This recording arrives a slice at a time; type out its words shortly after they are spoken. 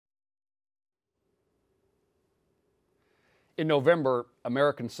In November,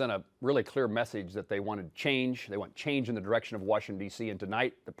 Americans sent a really clear message that they wanted change. They want change in the direction of Washington, D.C. And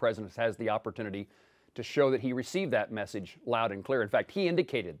tonight, the president has the opportunity to show that he received that message loud and clear. In fact, he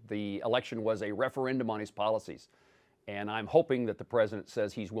indicated the election was a referendum on his policies. And I'm hoping that the president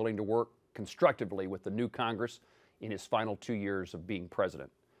says he's willing to work constructively with the new Congress in his final 2 years of being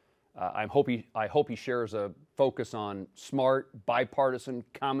president. I hope he shares a focus on smart, bipartisan,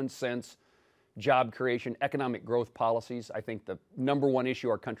 common sense, job creation, economic growth policies. I think the number one issue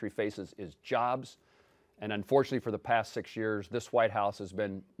our country faces is jobs. And unfortunately, for the past 6 years, this White House has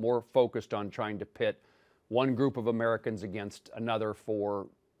been more focused on trying to pit one group of Americans against another for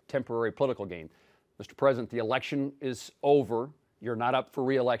temporary political gain. Mr. President, the election is over. You're not up for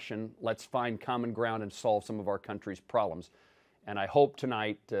re-election. Let's find common ground and solve some of our country's problems. And I hope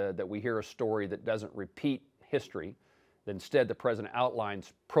tonight that we hear a story that doesn't repeat history, that instead the president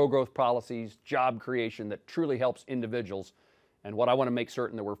outlines pro-growth policies, job creation that truly helps individuals. And what I want to make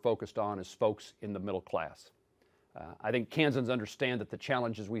certain that we're focused on is folks in the middle class. I think Kansans understand that the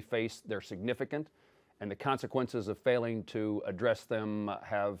challenges we face, they're significant, and the consequences of failing to address them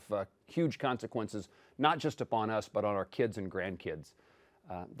have huge consequences, not just upon us, but on our kids and grandkids.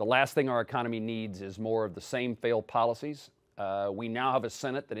 The last thing our economy needs is more of the same failed policies. We now have a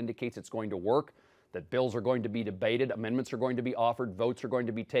Senate that indicates it's going to work, that bills are going to be debated, amendments are going to be offered, votes are going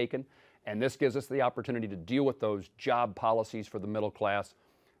to be taken, and this gives us the opportunity to deal with those job policies for the middle class.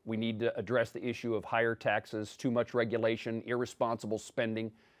 We need to address the issue of higher taxes, too much regulation, irresponsible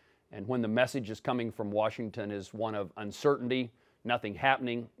spending, and when the message is coming from Washington is one of uncertainty, nothing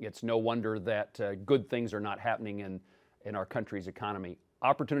happening, it's no wonder that good things are not happening in our country's economy.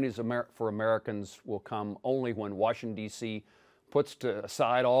 Opportunities for Americans will come only when Washington, D.C. puts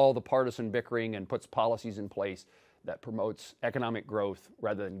aside all the partisan bickering and puts policies in place that promotes economic growth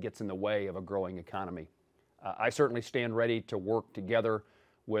rather than gets in the way of a growing economy. I certainly stand ready to work together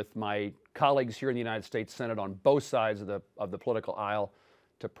with my colleagues here in the United States Senate on both sides of the political aisle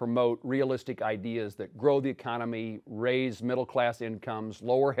to promote realistic ideas that grow the economy, raise middle-class incomes,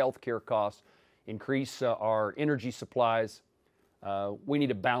 lower health care costs, increase our energy supplies. We need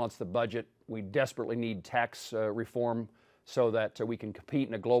to balance the budget. We desperately need tax reform so that we can compete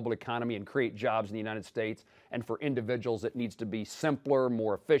in a global economy and create jobs in the United States. And for individuals, it needs to be simpler,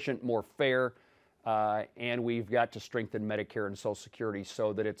 more efficient, more fair. And we've got to strengthen Medicare and Social Security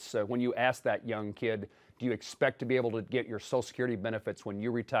so that it's when you ask that young kid, do you expect to be able to get your Social Security benefits when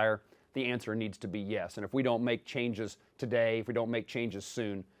you retire? The answer needs to be yes. And if we don't make changes today, if we don't make changes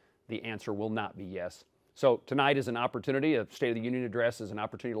soon, the answer will not be yes. So tonight is an opportunity, a State of the Union address is an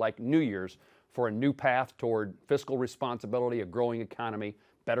opportunity like New Year's for a new path toward fiscal responsibility, a growing economy,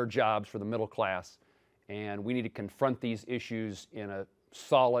 better jobs for the middle class. And we need to confront these issues in a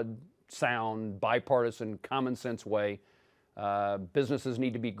solid, sound, bipartisan, common sense way. Businesses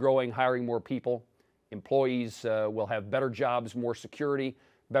need to be growing, hiring more people. Employees will have better jobs, more security,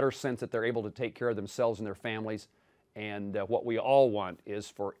 better sense that they're able to take care of themselves and their families. And what we all want is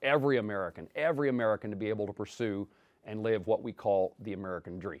for every American to be able to pursue and live what we call the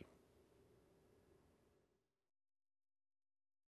American dream.